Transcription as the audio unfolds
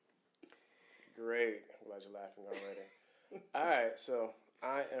Great. I'm glad you're laughing already. All right, so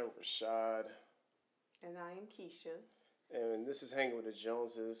I am Rashad. And I am Keisha. And this is Hanging with the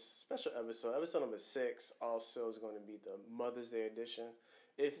Joneses, special episode. Episode number 6 also is going to be the Mother's Day edition.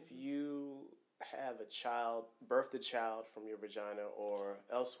 If you have a child, birthed a child from your vagina, or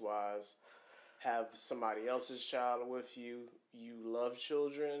elsewise have somebody else's child with you, you love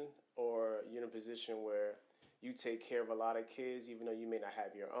children, or you're in a position where you take care of a lot of kids, even though you may not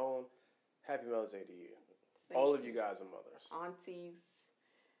have your own, happy Mother's Day to you. All of you guys are mothers. Aunties,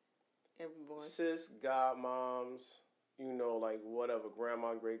 everyone. Sis, godmoms, like whatever,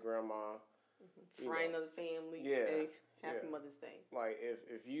 grandma, great-grandma. Friend of the family. Yeah. Hey, happy Mother's Day. Like,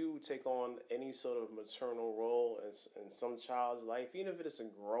 if you take on any sort of maternal role in some child's life, even if it is a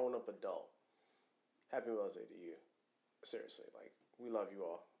grown-up adult, happy Mother's Day to you. Seriously, like, we love you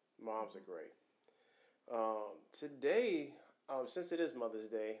all. Moms are great. Today, since it is Mother's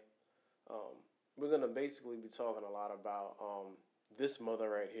Day, we're going to basically be talking a lot about this mother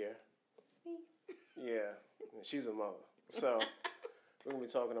right here. Me. Yeah, she's a mother. So, we're going to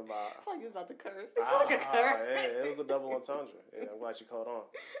be talking about... I thought you was about to curse. Yeah, it was a double entendre. Yeah, I'm glad you caught on.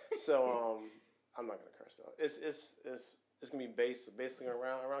 So, I'm not going to curse, though. It's going to be basically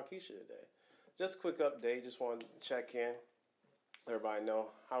around Keisha today. Just a quick update. Just want to check in. Let everybody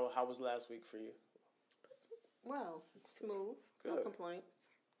know. How was last week for you? Well, smooth. Good. No complaints.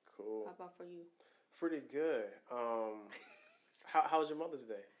 Cool. How about for you? Pretty good. How was your Mother's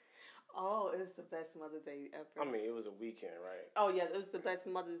Day? Oh, it's the best Mother's Day ever. I mean, it was a weekend, right? Oh, yeah, it was the best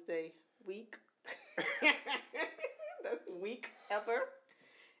Mother's Day week. That's week ever.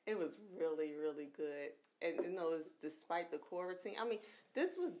 It was really, really good. And, it was despite the quarantine. I mean,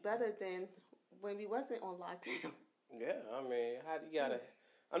 this was better than when we wasn't on lockdown. Yeah, I mean, you gotta...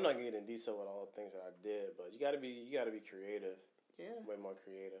 I'm not getting in detail with all the things that I did, but you gotta be creative. Yeah. Way more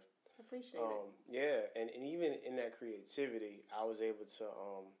creative. I appreciate it. Yeah, and even in that creativity, I was able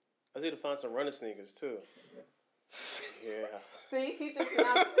to find some running sneakers too. Yeah. See, he just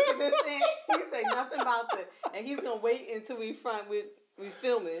now sticking this in. He say nothing about it, and he's gonna wait until we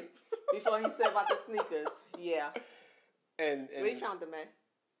filming before he said about the sneakers. Yeah. And we found them at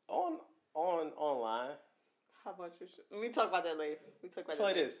online. How about your shit? We talk about that later.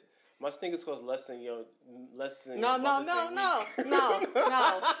 Play this. My sneakers cost less than. No.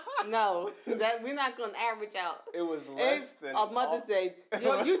 That we're not gonna average out. It was less than a Mother's Day.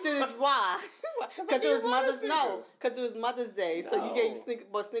 You did it. Why? Because it was Mother's. No, because it was Mother's Day. So you gave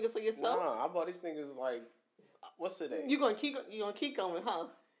sneakers for yourself. Nah, I bought these sneakers like what's today? You gonna keep going, huh?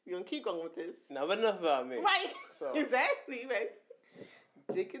 You gonna keep going with this? No, but enough about me. Right. So exactly, right.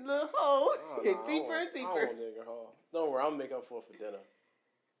 Dig a little hole. Get deeper and deeper. I don't want to dig a hole. Don't worry, I'll make up for it for dinner.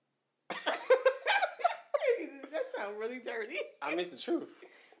 That sounds really dirty. I mean, it's the truth.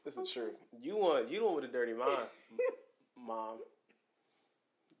 It's the truth. You the one with a dirty mind, Mom.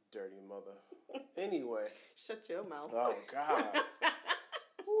 Dirty mother. Anyway. Shut your mouth. Oh, God.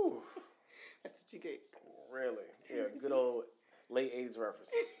 Whew. That's what you get. Really? Yeah, good old late 80s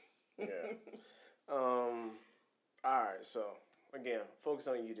references. Yeah. All right, so, again, focus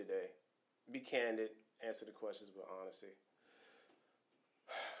on you today. Be candid. Answer the questions with honesty.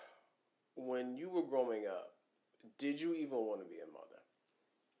 When you were growing up, did you even want to be a mother?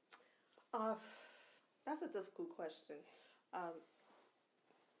 That's a difficult question.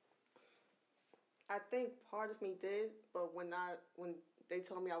 I think part of me did, but when they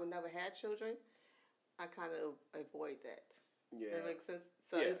told me I would never have children, I kind of avoid that. Yeah. That makes sense?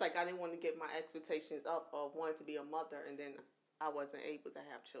 So It's like I didn't want to get my expectations up of wanting to be a mother, and then I wasn't able to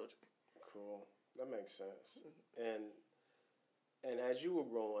have children. Cool. That makes sense. Mm-hmm. And as you were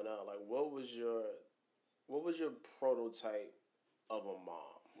growing up, like what was your prototype of a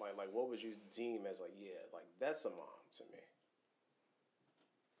mom? Like what would you deem as like that's a mom to me?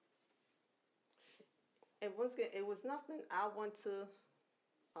 It was nothing I want to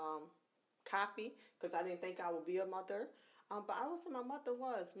copy because I didn't think I would be a mother. But I would say my mother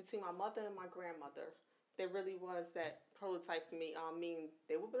was, between my mother and my grandmother, there really was that prototype for me. I mean,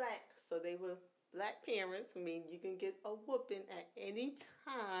 they were black, so they were black parents. I mean, you can get a whooping at any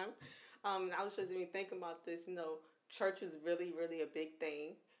time. I was just thinking about this, church was really, really a big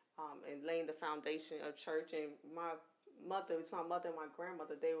thing, and laying the foundation of church. And my mother and my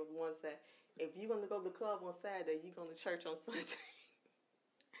grandmother, they were the ones that, if you're going to go to the club on Saturday, you're going to church on Sunday.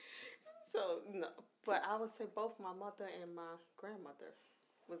 So, no. But I would say both my mother and my grandmother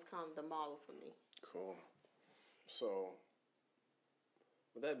was kind of the model for me. Cool. So,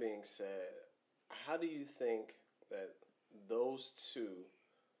 with that being said, how do you think that those two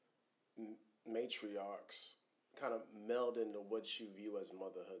matriarchs kind of meld into what you view as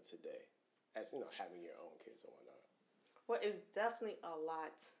motherhood today? as having your own kids and whatnot? Well, it's definitely a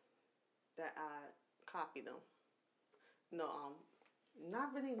lot that I copy them. No,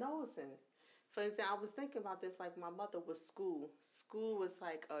 not really noticing. For example, I was thinking about this. Like my mother was school. School was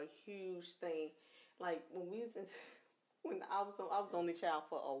like a huge thing. Like when we was in, when I was only child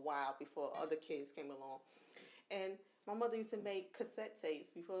for a while before other kids came along, and my mother used to make cassette tapes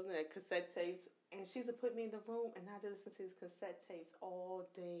before the cassette tapes, and she used to put me in the room, and I had to listen to these cassette tapes all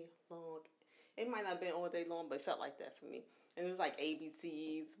day long. It might not have been all day long, but it felt like that for me. And it was like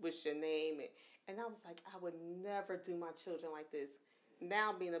ABCs, what's your name, and I was like, I would never do my children like this.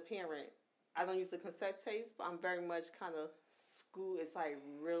 Now being a parent, I don't use the cassette tapes, but I'm very much kind of school. It's like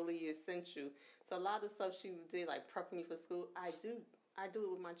really essential. So a lot of stuff she did, like prepping me for school, I do it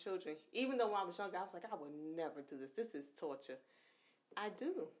with my children. Even though when I was younger, I was like, I would never do this. This is torture. I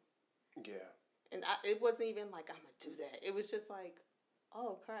do. Yeah. And it wasn't even like, I'm going to do that. It was just like,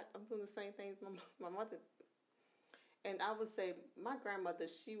 oh, crap, I'm doing the same things my mother did. And I would say my grandmother,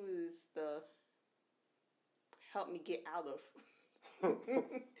 she was the help me get out of.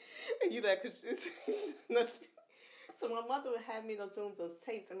 You know, cause so my mother would have me in those rooms, those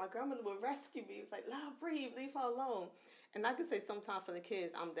tapes, and my grandmother would rescue me. It was like, "Love, breathe, leave her alone." And I could say sometimes for the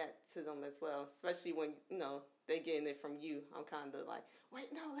kids, I'm that to them as well, especially when they getting it from you. I'm kind of like,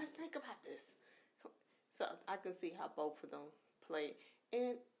 wait, no, let's think about this. So I can see how both of them play,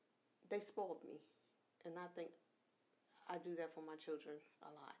 and they spoiled me, and I think I do that for my children a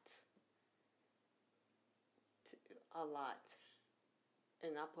lot.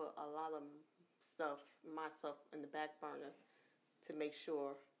 And I put a lot of myself in the back burner to make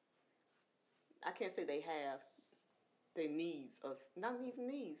sure, I can't say they have their needs not even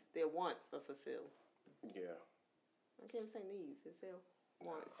needs, their wants are fulfilled. Yeah. I can't even say needs, it's their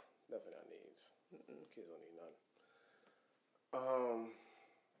wants. No, definitely not needs. Kids don't need none.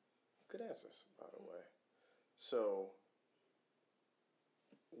 Good answers, by the way. So,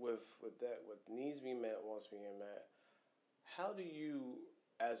 with that, with needs being met, wants being met, how do you,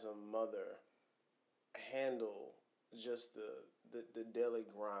 as a mother, handle just the daily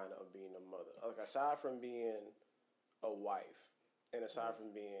grind of being a mother? Like, aside from being a wife, and aside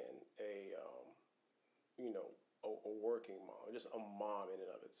from being a working mom, just a mom in and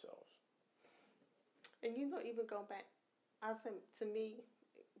of itself. And even going back, I say to me,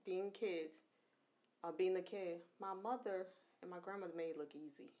 being a kid, my mother and my grandmother made it look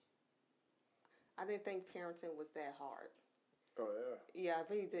easy. I didn't think parenting was that hard. Oh, yeah? Yeah, I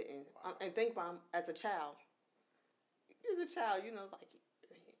really didn't. Wow. And think about as a child. Like,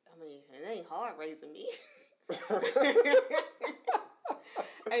 it ain't hard raising me.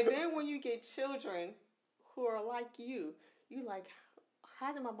 And then when you get children who are like you like,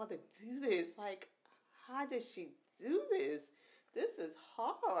 how did my mother do this? Like, how did she do this? This is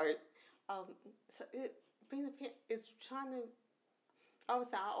hard. Being a parent is trying to. I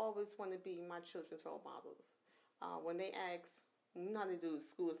always want to be my children's role models. When they ask, they do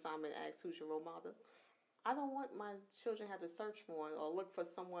school assignment, ask who's your role model. I don't want my children have to search for one or look for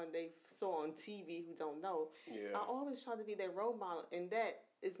someone they saw on TV who don't know. Yeah. I always try to be their role model, and that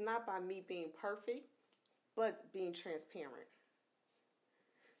is not by me being perfect, but being transparent.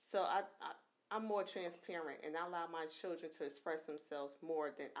 So I'm more transparent, and I allow my children to express themselves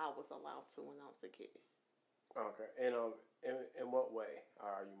more than I was allowed to when I was a kid. Okay. And in what way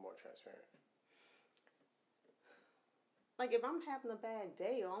are you more transparent? Like, if I'm having a bad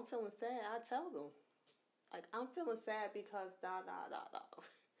day or I'm feeling sad, I tell them. Like, I'm feeling sad because da.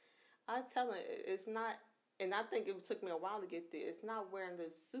 I tell them it's not, and I think it took me a while to get there. It's not wearing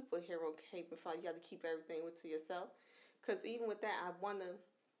the superhero cape and feel like you have to keep everything to yourself. Because even with that,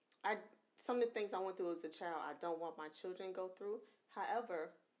 some of the things I went through as a child, I don't want my children to go through.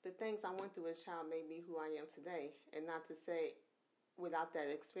 However, the things I went through as a child made me who I am today. And not to say, without that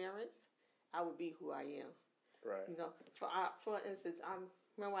experience, I would be who I am. Right. For instance, I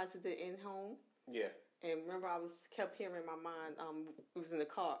remember I did in-home. Yeah. And remember, I kept hearing in my mind. It was in the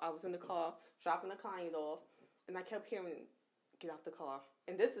car. I was in the car dropping the client off, and I kept hearing, "Get out the car."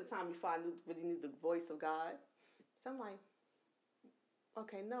 And this is the time before I really knew the voice of God. So I'm like,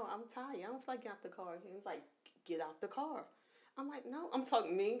 "Okay, no, I'm tired. I don't feel like getting out the car." He was like, "Get out the car." I'm like, "No, I'm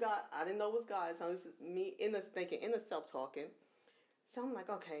talking me and God." I didn't know it was God, so it was me inner self-talking. So I'm like,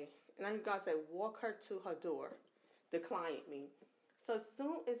 "Okay." And then God said, "Walk her to her door." The client, me. So as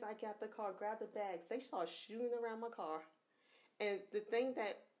soon as I got the car, grabbed the bags, they started shooting around my car. And the thing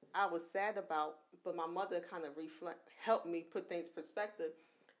that I was sad about, but my mother kind of helped me put things in perspective,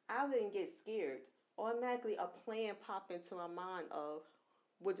 I didn't get scared. Automatically, a plan popped into my mind of,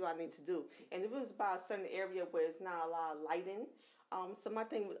 what do I need to do? And if it was about a certain area where it's not a lot of lighting, So my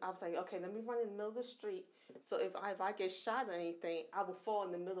thing was, I was like, okay, let me run in the middle of the street. So if I get shot or anything, I would fall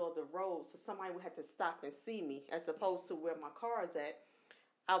in the middle of the road. So somebody would have to stop and see me, as opposed to where my car is at.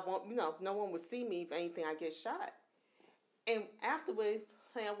 I won't, no one would see me if anything. I get shot. And afterward,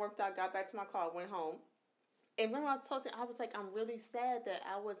 plan worked out. Got back to my car, went home. And remember, I told you, I was like, I'm really sad that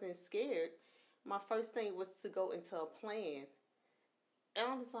I wasn't scared. My first thing was to go into a plan. And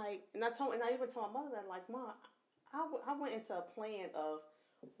I was like, and I even told my mother that, like, Mom, I went into a plan of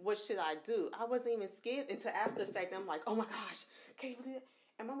what should I do. I wasn't even scared until after the fact. I'm like, oh my gosh, can you do that?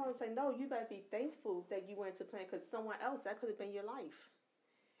 And my mom would say, no, you better be thankful that you went into plan, because someone else, that could have been your life.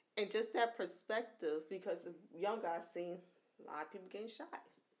 And just that perspective, because young guys seen a lot of people getting shot.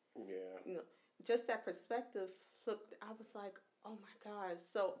 Yeah. Just that perspective flipped. I was like, oh my gosh.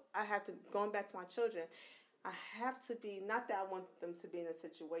 So I have to, going back to my children, I have to be, not that I want them to be in a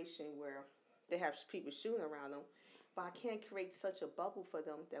situation where they have people shooting around them, but I can't create such a bubble for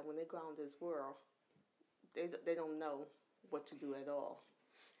them that when they go out in this world, they don't know what to do at all.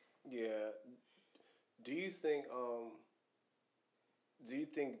 Yeah. Do you think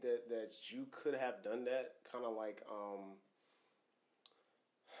that you could have done that, kind of like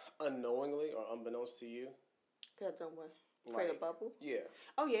unknowingly or unbeknownst to you? Could have done what? Create a bubble? Yeah.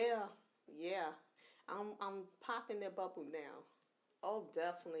 Oh yeah. I'm popping that bubble now. Oh,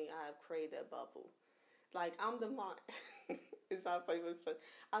 definitely, I created that bubble. Like, I'm the mom. It's not funny, but it's funny.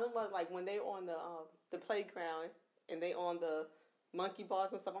 I'm the one, like, when they on the playground and they on the monkey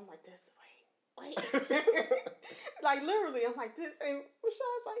bars and stuff, I'm like, this, wait. Like, literally, I'm like, this. And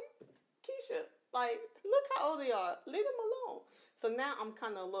Rashad's like, Keisha, like, look how old they are. Leave them alone. So now I'm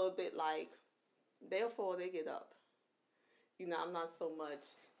kind of a little bit like, therefore they get up. I'm not so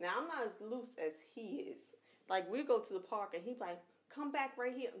much. Now, I'm not as loose as he is. Like, we go to the park and he like, come back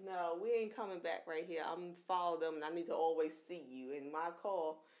right here. No, we ain't coming back right here. I'm follow them and I need to always see you. In my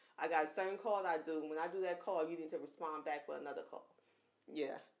call, I got a certain call I do. When I do that call, you need to respond back with another call.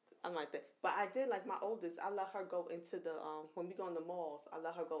 Yeah, I'm like that. But I did, like, my oldest, I let her go into the, when we go in the malls, I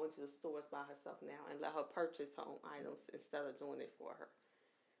let her go into the stores by herself now and let her purchase her own items instead of doing it for her.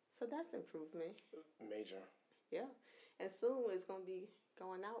 So that's improved me. Major. Yeah. And soon it's going to be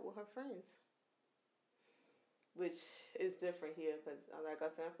going out with her friends. Which is different here because, like I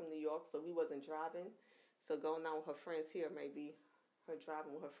said, I'm from New York, so we wasn't driving. So going out with her friends here may be her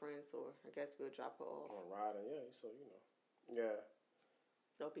driving with her friends, or I guess we'll drop her off. Or riding, yeah. So, Yeah.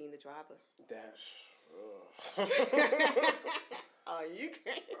 Or being the driver. Dash. Oh, you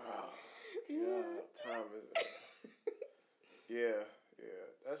can't. Oh, God. Time is... Yeah.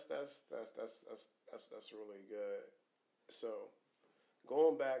 That's really good. So,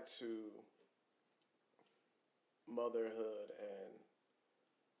 going back to motherhood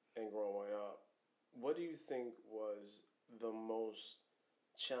and growing up, what do you think was the most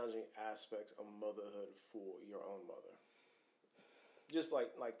challenging aspects of motherhood for your own mother? Just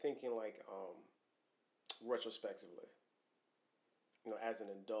like thinking retrospectively, as an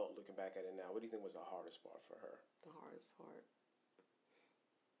adult looking back at it now, what do you think was the hardest part for her? The hardest part,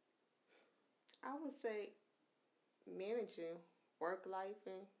 I would say, managing work life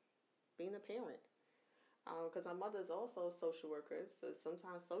and being a parent. Because my mother is also a social worker, so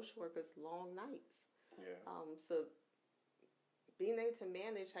sometimes social workers long nights. Yeah. So being able to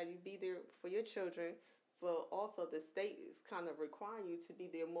manage how you be there for your children, but also the state is kind of requiring you to be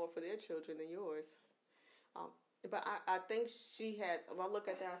there more for their children than yours. But I think she has, if I look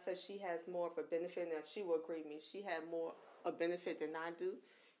at that, I said she has more of a benefit, and she will agree with me, she had more a benefit than I do.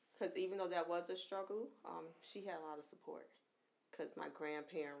 Because even though that was a struggle, she had a lot of support. Because my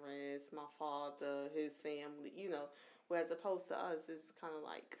grandparents, my father, his family, whereas opposed to us, it's kind of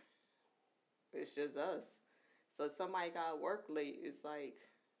like, it's just us. So if somebody got to work late, it's like,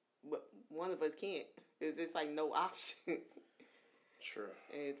 one of us can't. It's like no option. Sure.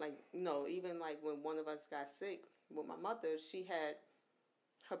 And it's like, even like when one of us got sick, with my mother, she had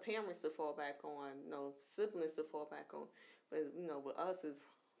her parents to fall back on, siblings to fall back on. But, with us, it's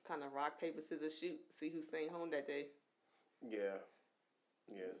kind of rock, paper, scissors, shoot, see who stayed home that day. Yeah.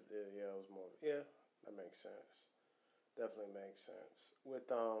 Yes. Yeah. It was more. Yeah, that makes sense. Definitely makes sense. With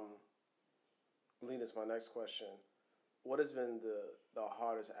leading to my next question, what has been the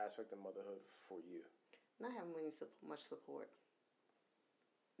hardest aspect of motherhood for you? Not having much support.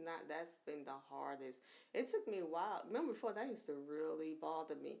 That's been the hardest. It took me a while. Remember before that used to really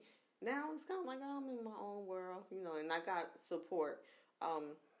bother me. Now it's kind of like I'm in my own world, and I got support.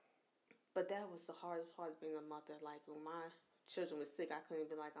 But that was the hardest part of being a mother. Like when my children were sick, I couldn't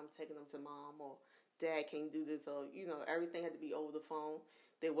be like, I'm taking them to mom, or Dad, can you do this? Or, everything had to be over the phone.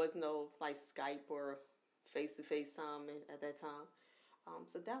 There was no like Skype or face-to-face time at that time.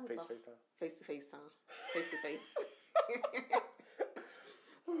 So that was FaceTime. Face-to-face time. Face-to-face.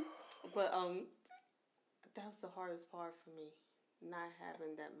 But that was the hardest part for me, not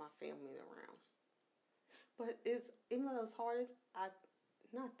having that my family around. But it's even though it was hardest,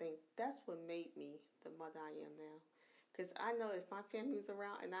 think that's what made me the mother I am now. Because I know if my family was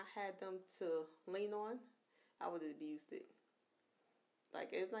around and I had them to lean on, I would have abused it. Like,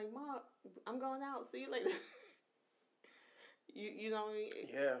 it's like, Mom, I'm going out. See you later. you know what I mean?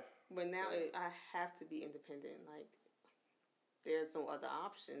 Yeah. But now I have to be independent. Like, there's no other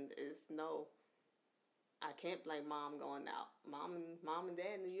option. It's no, I can't blame Mom going out. Mom and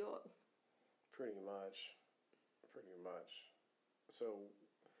Dad in New York. Pretty much. So,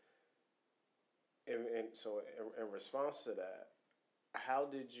 in response to that, how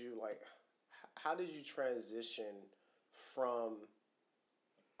did you transition from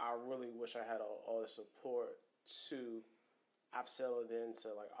I really wish I had all the support to I've settled into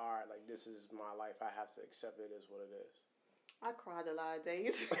like, all right, like this is my life. I have to accept it as what it is. I cried a lot of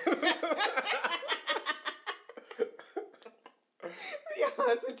days. Be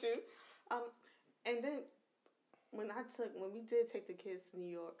honest with you. And then when we did take the kids to New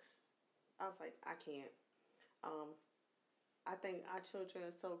York, I was like, I can't. I think our children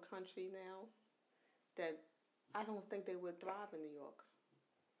are so country now that I don't think they would thrive in New York.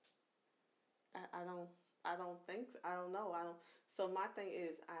 I don't know. So my thing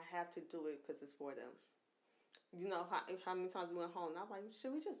is, I have to do it because it's for them. You know how many times we went home? And I'm like,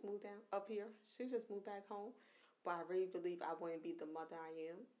 should we just move down up here? Should we just move back home? But I really believe I wouldn't be the mother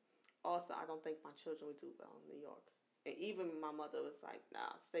I am. Also, I don't think my children would do well in New York. And even my mother was like,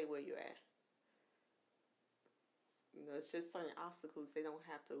 nah, stay where you're at. You know, it's just certain obstacles they don't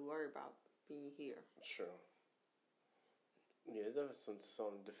have to worry about being here. True. Yeah, there's definitely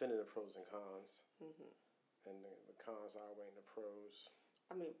some definitive pros and cons. Mm-hmm. And the cons outweighing the pros.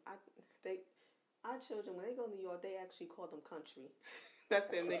 I mean, our children, when they go to New York, they actually call them country. That's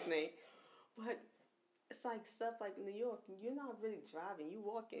their nickname. But it's like stuff like New York, you're not really driving, you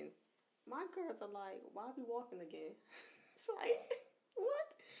walking. My girls are like, why are we walking again? It's like, what?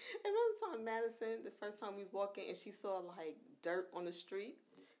 And one time Madison, the first time we was walking and she saw like dirt on the street,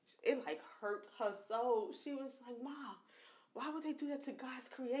 it like hurt her soul. She was like, Mom, why would they do that to God's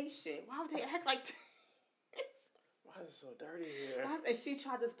creation? Why would they act like this? Why is it so dirty here? And she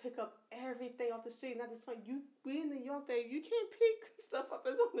tried to pick up everything off the street. And I just like, we in New York, babe. You can't pick stuff up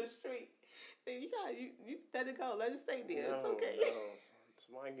that's on the street. And you let it go. Let it stay there. It's okay. No,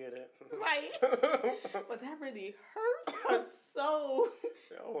 somebody get it. Right. But that really hurt her soul.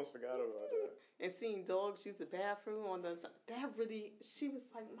 I almost forgot about that. And seeing dogs use the bathroom on that really, she was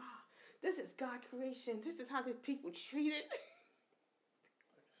like, Ma, this is God creation. This is how the people treat it.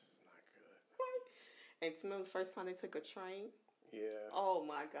 And to remember the first time they took a train? Yeah. Oh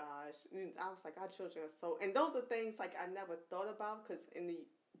my gosh. I was like, our children are so... And those are things like I never thought about because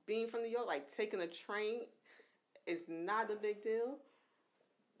being from New York, like taking a train is not a big deal.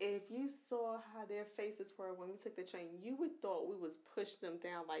 If you saw how their faces were when we took the train, you would thought we was pushing them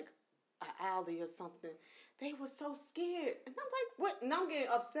down like an alley or something. They were so scared. And I'm like, what? And I'm getting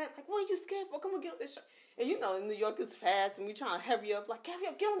upset. Like, what are you scared for? Come on, get on this train. And you know, New York is fast and we trying to hurry up. Like, hurry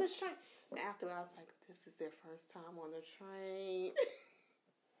up, get on this train. And after I was like, this is their first time on the train.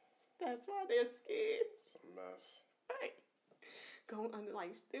 That's why they're scared. It's a mess. Right. Going under,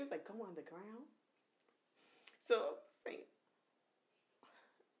 like, they was like, go underground. So,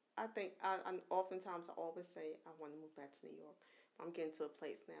 I think, oftentimes I always say, I want to move back to New York. I'm getting to a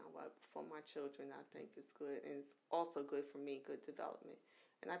place now where for my children, I think it's good. And it's also good for me, good development.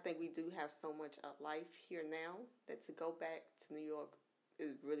 And I think we do have so much life here now that to go back to New York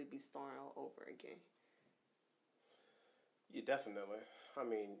is really be starting all over again. Yeah, definitely. I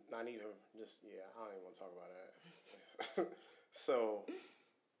mean, not even just, I don't even want to talk about that. So,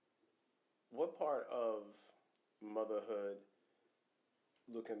 what part of motherhood,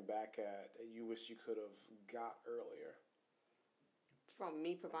 looking back at, that you wish you could have got earlier? From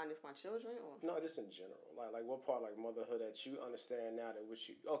me providing for my children? Or? No, just in general. Like what part like motherhood that you understand now that wish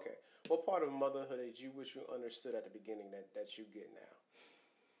you... Okay, what part of motherhood that you wish you understood at the beginning that you get now?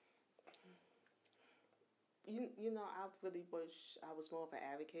 You know, I really wish I was more of an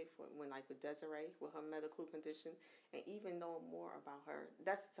advocate for when, like, with Desiree, with her medical condition, and even know more about her.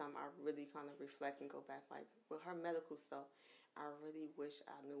 That's the time I really kind of reflect and go back, like, with her medical stuff, I really wish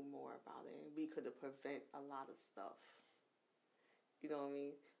I knew more about it, and we could have prevented a lot of stuff. You know what I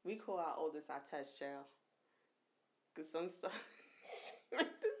mean? We call our oldest our test child. Because some stuff,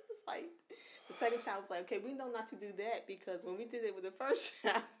 it's like, the second child was like, okay, we know not to do that, because when we did it with the first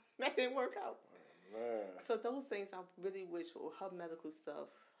child, that didn't work out. man. So those things I really wish, with her medical stuff,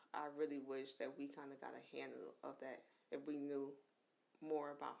 I really wish that we kind of got a handle of that. If we knew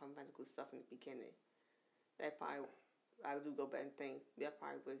more about her medical stuff in the beginning, that probably, I do go back and think, that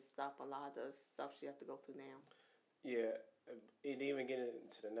probably would stop a lot of the stuff she has to go through now. Yeah, and even getting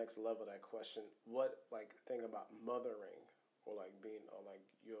into the next level of that question, what like thing about mothering or like being or like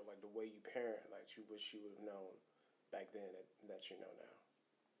like the way you parent, like you wish you would have known back then that you know now.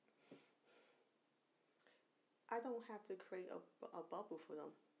 I don't have to create a bubble for them,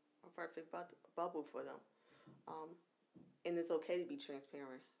 a perfect bubble for them. And it's okay to be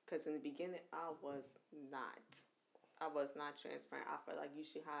transparent, because in the beginning, I was not. I was not transparent. I felt like you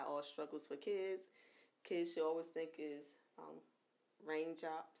should hide all struggles for kids. Kids should always think is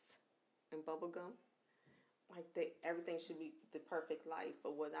raindrops and bubble gum. Like everything should be the perfect life.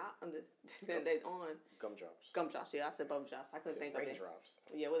 But what I understand that on Gumdrops. Gumdrops, yeah, I said bubble drops. I couldn't think of it. Raindrops.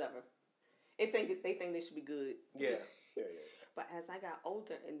 Yeah, whatever. They think they should be good. Yeah. But as I got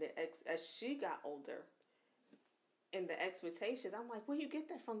older, and as she got older, and the expectations, I'm like, where you get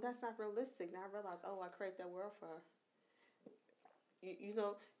that from? That's not realistic. Now I realized, I created that world for her. You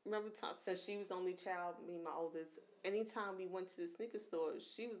know, remember time since she was the only child, me and my oldest, anytime we went to the sneaker store,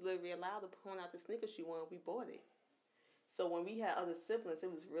 she was literally allowed to point out the sneakers she wanted. We bought it. So when we had other siblings,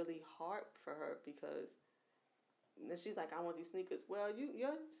 it was really hard for her, because then she's like, I want these sneakers. Well,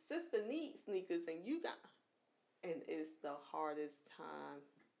 your sister needs sneakers, and it's the hardest time.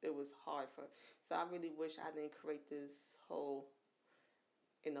 It was hard for her. So I really wish I didn't create this hole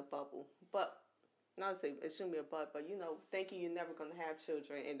in a bubble. But not to say it shouldn't be a but thinking you're never going to have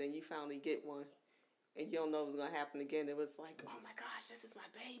children, and then you finally get one, and you don't know what's going to happen again. It was like, oh my gosh, this is my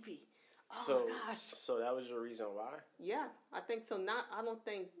baby. Oh my gosh. So that was your reason why? Yeah, I think so. I don't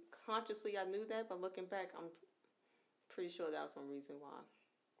think consciously I knew that, but looking back, I'm pretty sure that was one reason why.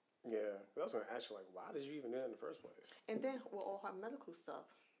 Yeah, I was going to ask you, like, why did you even do that in the first place? And then with all her medical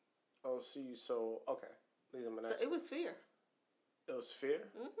stuff. Oh, see, so, okay. So it was fear. It was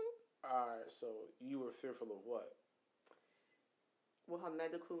fear? Mm-hmm. All right, so you were fearful of what? Well, her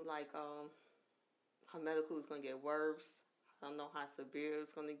medical, her medical was going to get worse. I don't know how severe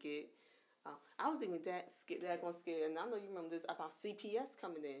it's going to get. I was even that scared, and I know you remember this, about CPS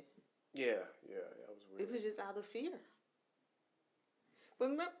coming in. Yeah, that was weird. It was just out of fear.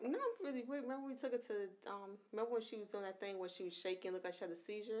 But not really weird. Remember we took her to, remember when she was doing that thing where she was shaking, looked like she had a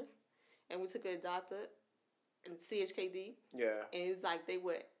seizure? And we took her to the doctor, in CHKD. Yeah. And it's like they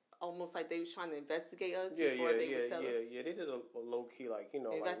were almost like they was trying to investigate us before they would tell her. Yeah, they did a low-key, like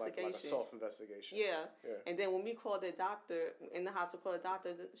a soft investigation. Yeah. And then when we called the doctor, in the hospital,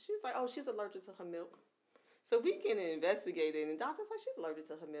 she was like, oh, she's allergic to her milk. So we can investigate it, and the doctor's like, she's allergic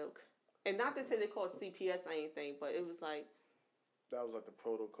to her milk. And not to say they called CPS or anything, but it was like... That was like the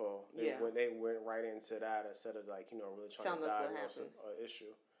protocol. When they went right into that instead of really trying to diagnose an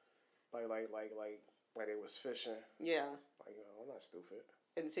issue. Like they was fishing. Yeah. I'm not stupid.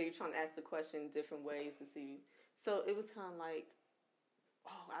 And so you're trying to ask the question different ways to see. So it was kind of like,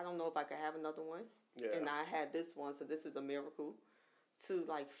 I don't know if I could have another one. Yeah. And I had this one, so this is a miracle. To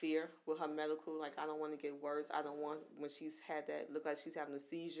fear with her medical, I don't want to get worse. I don't want, when she's had that, look like she's having a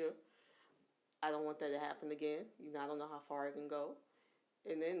seizure, I don't want that to happen again. I don't know how far it can go.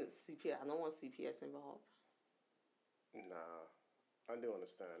 And then CPS, I don't want CPS involved. Nah, I do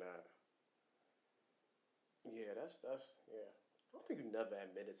understand that. Yeah, that's yeah. I don't think you never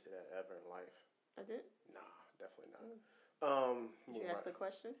admitted to that ever in life. I did? Nah, definitely not. Did you ask the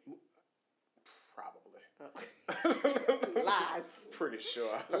question? Probably. Oh. Lies. Pretty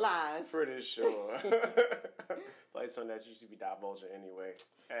sure. Lies. Pretty sure. Like something that you should be divulging anyway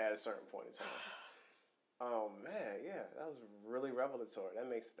at a certain point in time. Oh man, yeah, that was really revelatory. That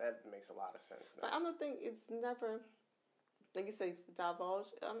makes a lot of sense now. But I don't think it's never, like you say,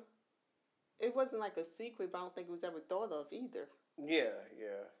 divulged. It wasn't like a secret, but I don't think it was ever thought of either. Yeah,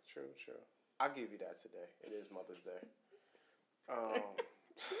 true. I'll give you that today. It is Mother's Day.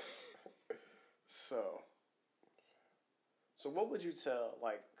 So what would you tell,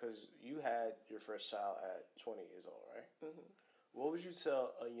 because you had your first child at 20 years old, right? Mm-hmm. What would you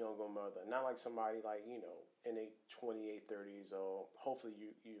tell a younger mother? Not like somebody in a 28, 30 years old. Hopefully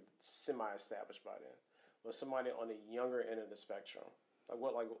you're semi-established by then. But somebody on the younger end of the spectrum.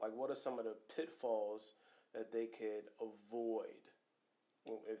 What are some of the pitfalls that they could avoid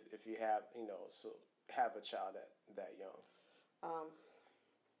if you have, have a child that young?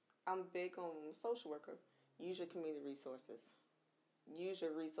 I'm big on social worker. Use your community resources. Use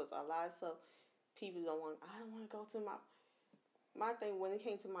your resources. A lot of people I don't want to go to my thing when it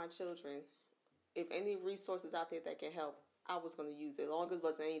came to my children, if any resources out there that can help, I was going to use it. As long as it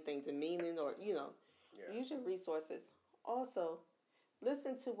wasn't anything demeaning or, Yeah. Use your resources. Also,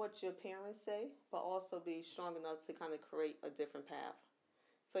 listen to what your parents say, but also be strong enough to kind of create a different path.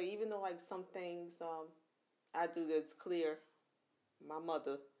 So even though like some things I do that's clear, my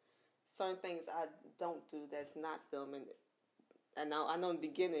mother, certain things I don't do that's not them, and now I know in the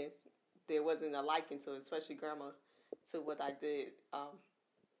beginning there wasn't a liking to it, especially grandma, to what I did.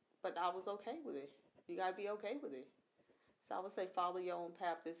 But I was okay with it. You gotta be okay with it. So I would say follow your own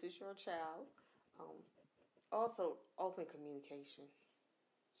path. This is your child. Um, Also, open communication.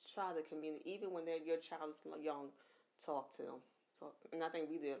 Try to communicate, even when your child is young. Talk to them. Talk, and I think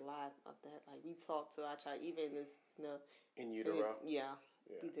we did a lot of that. Like we talked to our child, even in this, in utero. Yeah,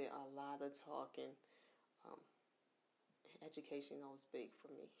 we did a lot of talking. Um, Education was big for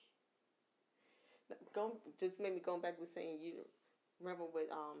me. Just maybe going back with saying you remember with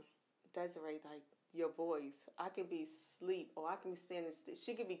Desiree, like your voice. I can be asleep or I can be standing still.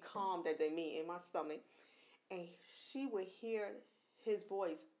 She could be calm that day, me in my stomach, and she would hear his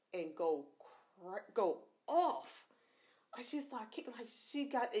voice and go off. Like she started kicking, like she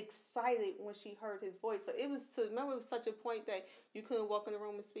got excited when she heard his voice. So it was such a point that you couldn't walk in the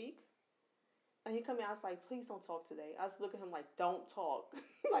room and speak. And he come in, I was like, please don't talk today. I was looking at him like, don't talk.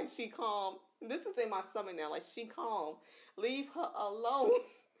 Like she calm. This is in my stomach now. Like she calm. Leave her alone.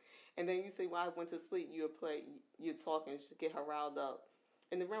 And then you say, when I went to sleep, you'd talk and get her riled up.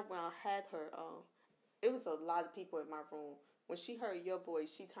 And remember when I had her, it was a lot of people in my room. When she heard your voice,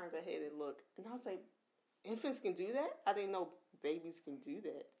 she turned her head and looked. And I was like, infants can do that? I didn't know babies can do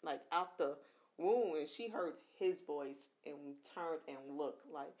that. Like out the womb, and she heard his voice and turned and looked.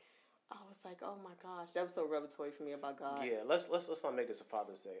 Like I was like, oh my gosh, that was so revelatory for me about God. Yeah, let's not make this a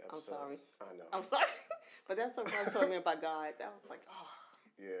Father's Day episode. I'm sorry. I know. I'm sorry, but that's so revelatory to me about God. That was like, oh.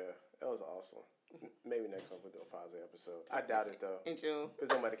 Yeah, that was awesome. Maybe next month we'll do a Father's Day episode. I doubt it though. In June.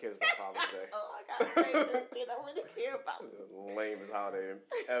 Because nobody cares about Father's Day. Oh, I gotta say this. They don't really care about it. The lamest holiday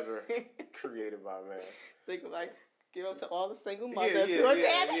ever created by man. Think of like, give up to all the single mothers who are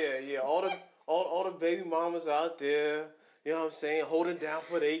dead. Yeah. All the baby mamas out there, you know what I'm saying, holding down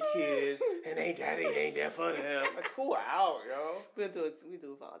for their kids, and they daddy ain't there for them. Like, cool out, yo. We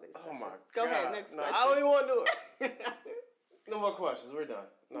do Father's Day. Oh my God. Go ahead, next question. I don't even want to do it. No more questions. We're done.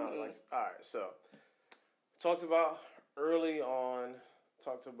 No, all right. So, talked about early on.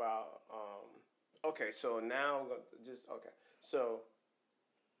 Okay. So now, So,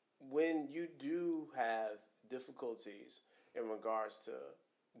 when you do have difficulties in regards to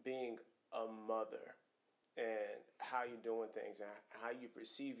being a mother and how you're doing things and how you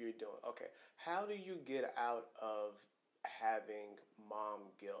perceive you're doing, how do you get out of having mom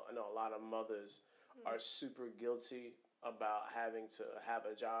guilt? I know a lot of mothers are super guilty about having to have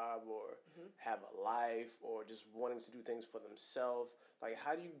a job or have a life or just wanting to do things for themselves. Like,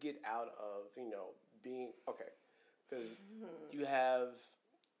 how do you get out of, being, because you have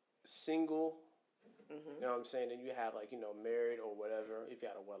single, you know what I'm saying, and you have, married or whatever. If you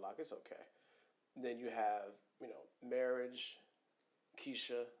had a wedlock, it's okay. Then you have, marriage,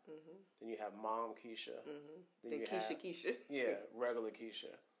 Keisha. Then you have mom, Keisha. Then you Keisha. Yeah, regular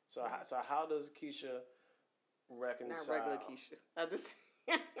Keisha. So how does Keisha reconcile? Not regular Keisha.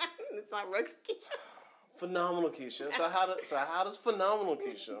 It's not regular Keisha. Phenomenal Keisha. So how does phenomenal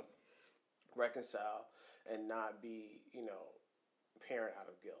Keisha reconcile and not be, parent out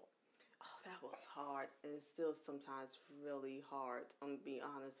of guilt? Oh, that was hard, and it's still sometimes really hard. I'm gonna be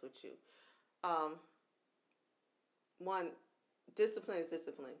honest with you. One, discipline is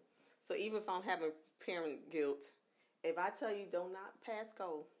discipline. So even if I'm having parent guilt, if I tell you do not pass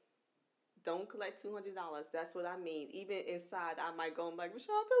go, don't collect $200. That's what I mean. Even inside, I might go and be like,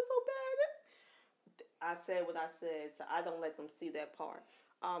 Michelle, I feel so bad. I said what I said, so I don't let them see that part.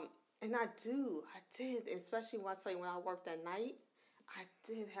 And I did, especially when I worked at night. I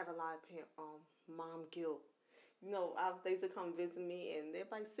did have a lot of mom guilt. They used to come visit me, and they're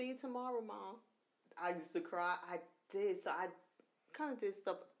like, "See you tomorrow, Mom." I used to cry. I did, so I kind of did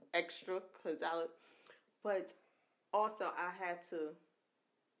stuff extra but also I had to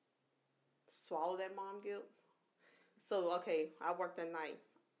swallow that mom guilt. So, I worked at night.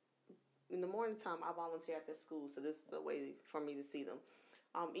 In the morning time, I volunteer at the school, so this is a way for me to see them.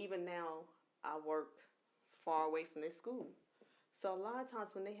 Even now, I work far away from their school. So, a lot of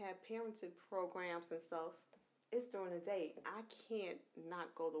times when they have parenting programs and stuff, it's during the day. I can't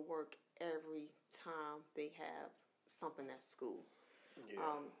not go to work every time they have something at school.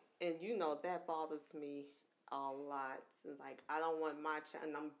 Yeah. And that bothers me a lot. Like, I don't want my child,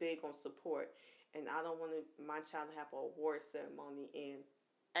 and I'm big on support, and I don't want my child to have an award ceremony and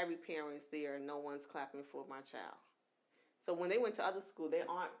every parent's there and no one's clapping for my child. So when they went to other school, they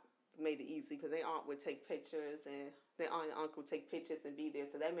aren't made it easy because their aunt would take pictures and their aunt and uncle would take pictures and be there.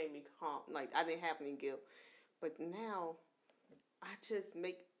 So that made me calm. Like, I didn't have any guilt. But now, I just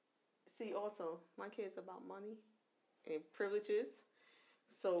see, also, my kids about money and privileges.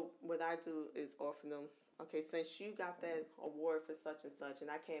 So what I do is offer them, okay, since you got that award for such and such and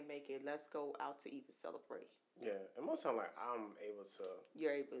I can't make it, let's go out to eat to celebrate. Yeah, and most of the time, like, I'm able to...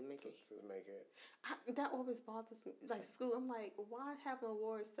 You're able to make it. To make it. That always bothers me. Like, school, I'm like, why have an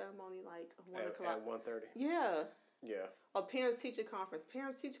award ceremony, like, 1 o'clock? At 1:30? Yeah. Yeah. Or parents-teacher conference.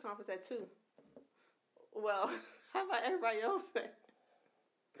 Parents-teacher conference at 2. Well, how about everybody else say?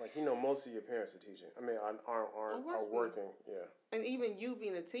 Like, most of your parents are teaching. I mean, are working. Yeah. And even you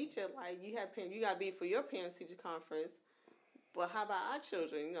being a teacher, like, you have parents, you got to be for your parents-teacher conference. But how about our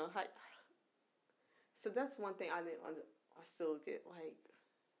children? So that's one thing I still get, like,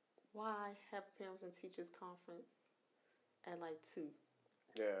 why have parents and teachers conference at like 2?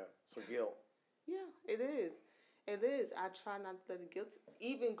 Yeah, so guilt. Yeah, it is. It is. I try not to let the guilt,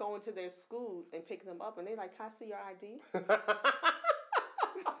 even going to their schools and picking them up, and they like, can I see your ID?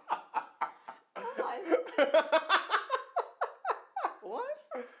 I'm like, what?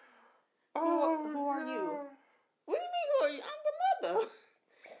 Who are you? What do you mean, who are you? I'm the mother.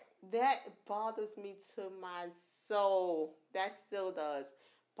 That bothers me to my soul. That still does.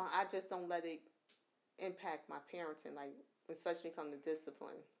 But I just don't let it impact my parenting, like, especially when it comes to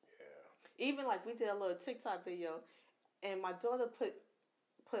discipline. Yeah. Even, like, we did a little TikTok video, and my daughter put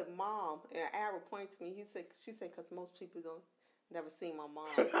mom, and Aaron pointed to me. She said, because most people don't never seen my mom.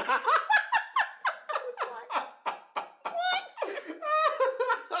 I was like, what?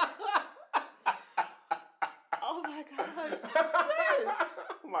 Oh, my God. Yes.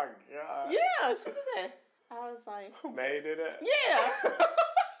 Oh my God. Yeah, she did that. I was like, May did it? Yeah.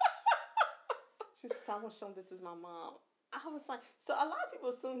 She said, I want to show them this is my mom. I was like, so a lot of people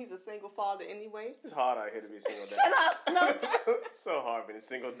assume he's a single father anyway. It's hard out here to be a single dad. Shut up. No, so hard being a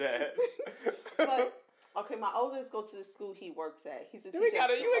single dad. But, okay, my oldest goes to the school he works at. He's a teacher.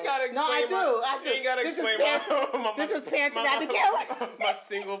 You ain't gotta explain. No, I do. You ain't gotta explain this is parenting out of guilt. My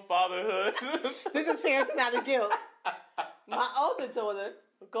single fatherhood. This is parenting out of guilt. My older daughter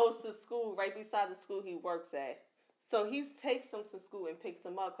goes to school right beside the school he works at. So he takes them to school and picks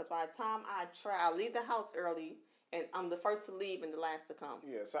them up because by the time I leave the house early and I'm the first to leave and the last to come.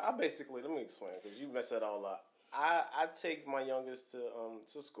 Yeah, so I basically, let me explain because you messed that all up. I take my youngest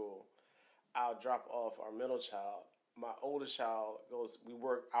to school. I'll drop off our middle child. My oldest child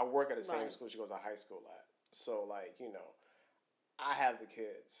I work at the same school she goes to high school at. So, like, I have the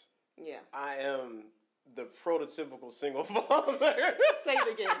kids. Yeah. I am the prototypical single father. Say it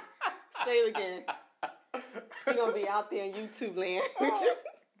again. Say it again. You're going to be out there in YouTube land. Oh,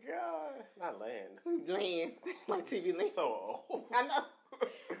 God. Not land. Land. Like TV land. So old. I know.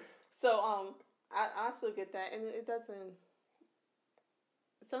 So, I still get that. And it doesn't...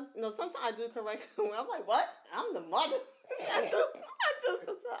 Sometimes I do correct them. I'm like, what? I'm the mother. I do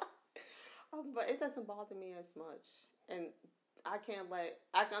sometimes. But it doesn't bother me as much. And I can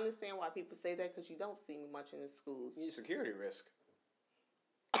understand why people say that because you don't see me much in the schools. You need security risk.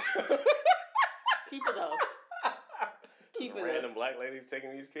 Keep it up. Keep it random up. Black ladies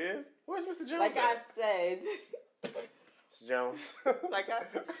taking these kids. Where's Mr. Jones? Like I said. Mr. Jones.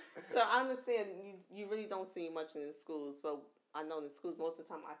 So I understand you really don't see much in the schools, but I know in the schools most of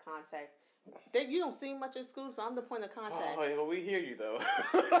the time I contact. You don't see much in schools, but I'm the point of contact. Oh, yeah, but we hear you though.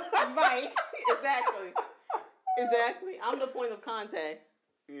 Right. Exactly. I'm the point of contact.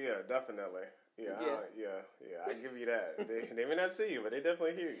 Yeah, definitely. Yeah. I give you that. They may not see you, but they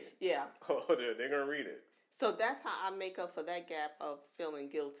definitely hear you. Yeah. Oh, they're gonna read it. So that's how I make up for that gap of feeling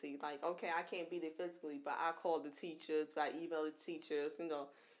guilty. Like, okay, I can't be there physically, but I call the teachers, I email the teachers,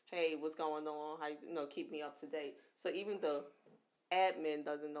 hey, what's going on? How, keep me up to date. So even the admin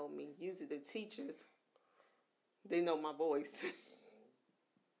doesn't know me. Usually the teachers, they know my voice.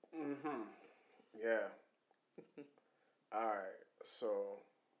 Mm-hmm. Yeah. All right. So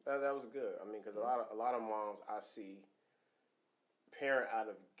that was good. I mean, because a lot of moms I see parent out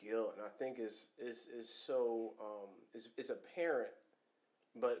of guilt, and I think it's so it's apparent,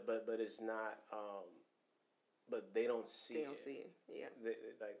 but it's not. But they don't see it. They don't see it. Yeah.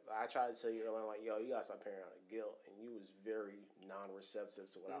 I tried to tell you earlier, like, yo, you gotta stop parent out of guilt, and you was very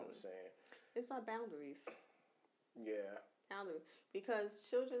non-receptive to what I was saying. It's about boundaries. Yeah. Boundaries. Because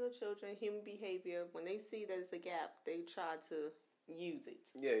children are children, human behavior, when they see that it's a gap, they try to use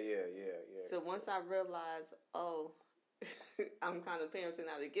it. Yeah. So once I realized, I'm kind of parenting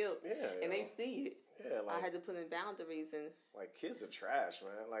out of guilt, and they see it. Yeah, I had to put in boundaries and. Like, kids are trash,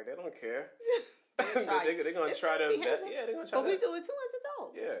 man. Like, they don't care. They're gonna try to. But we do it too as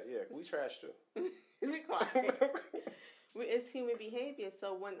adults. Yeah. We trash too. We quiet. It's human behavior.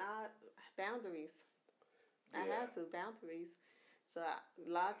 So when boundaries, I had to boundaries. So a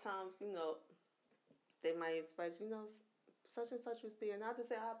lot of times, they might express, such and such was there, and I just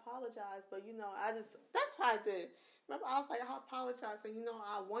say I apologize, but that's what I did. Remember, I was like, I apologize, and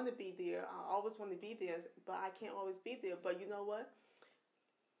I want to be there. I always want to be there, but I can't always be there. But you know what?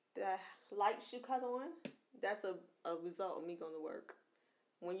 The lights you cut on, that's a result of me going to work.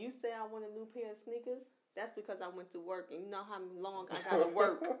 When you say I want a new pair of sneakers, that's because I went to work, and you know how long I got to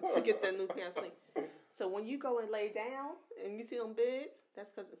work to get that new pair of sneakers. So when you go and lay down and you see them bids,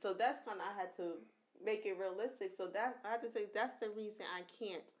 that's because. So that's kind of I had to make it realistic. So that I have to say that's the reason I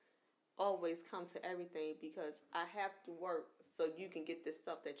can't always come to everything, because I have to work so you can get the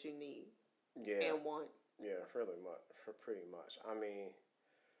stuff that you need and want. Yeah, pretty much. I mean,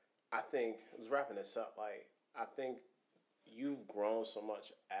 I think I was wrapping this up. Like, I think you've grown so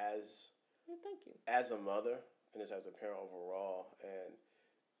much as thank you, as a mother and as a parent overall, and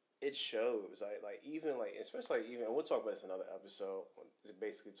it shows. Like even especially even, and we'll talk about this in another episode.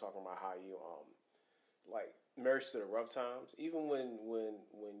 Basically talking about how you like marriage to the rough times. Even when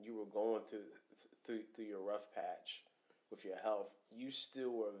you were going through your rough patch with your health, you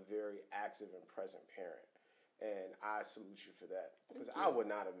still were a very active and present parent. And I salute you for that, because I would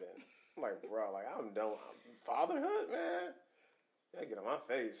not have been. I'm like, bro, I'm done. Fatherhood, man. You gotta get on my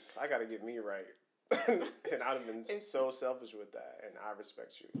face. I gotta get me right. And I'd have been so selfish with that. And I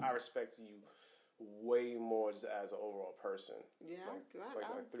respect you. I respect you way more just as an overall person. Yeah,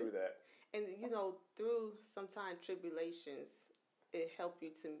 like through that. And through sometimes tribulations, it helped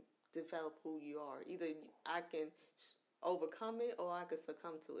you to develop who you are. Either I can overcome it or I can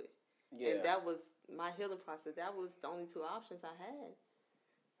succumb to it. Yeah. And that was my healing process. That was the only two options I had.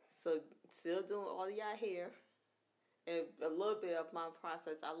 So still doing all of y'all hair, and a little bit of my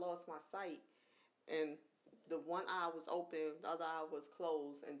process, I lost my sight, and the one eye was open, the other eye was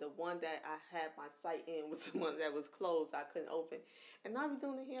closed, and the one that I had my sight in was the one that was closed. I couldn't open, and I be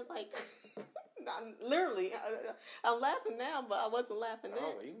doing the hair like, literally. I'm laughing now, but I wasn't laughing then.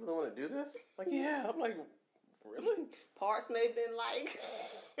 Oh, you really want to do this? Like, yeah. I'm like, really? Parts may have been like.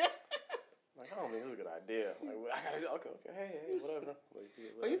 Like, I don't think this is a good idea. Like, I gotta, okay, hey, whatever.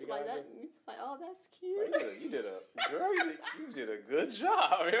 You used to like that. You used to like, oh, that's cute. You did a good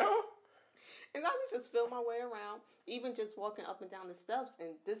job, yo. And I just feel my way around, even just walking up and down the steps.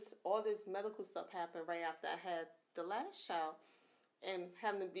 And all this medical stuff happened right after I had the last child, and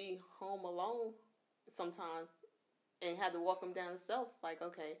having to be home alone sometimes, and had to walk them down the steps. Like,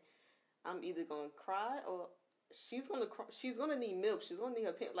 okay, I'm either gonna cry or. She's gonna need milk. She's gonna need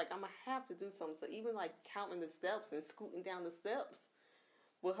her parent. Like, I'm gonna have to do something. So even like counting the steps and scooting down the steps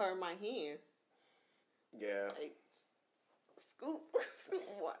with her in my hand. Yeah. Like, scoot.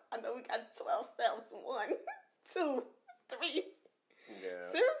 One. I know we got 12 steps. 1, 2, 3.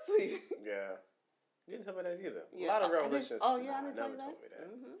 Yeah. Seriously. Yeah. You didn't tell me that either. Yeah. A lot of revelations. I didn't tell you that. Told me that.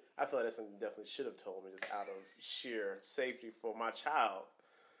 Mm-hmm. I feel like that's something you definitely should have told me, just out of sheer safety for my child.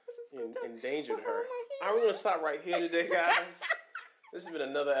 Endangered her. Are we going to stop right here today, guys? This has been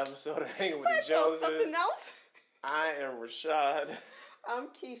another episode of Hanging with the Joneses. Something else? I am Rashad. I'm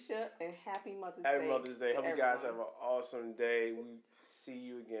Keisha, and happy Mother's Day. Happy Mother's Day. Hope you guys have an awesome day. We see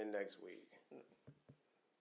you again next week.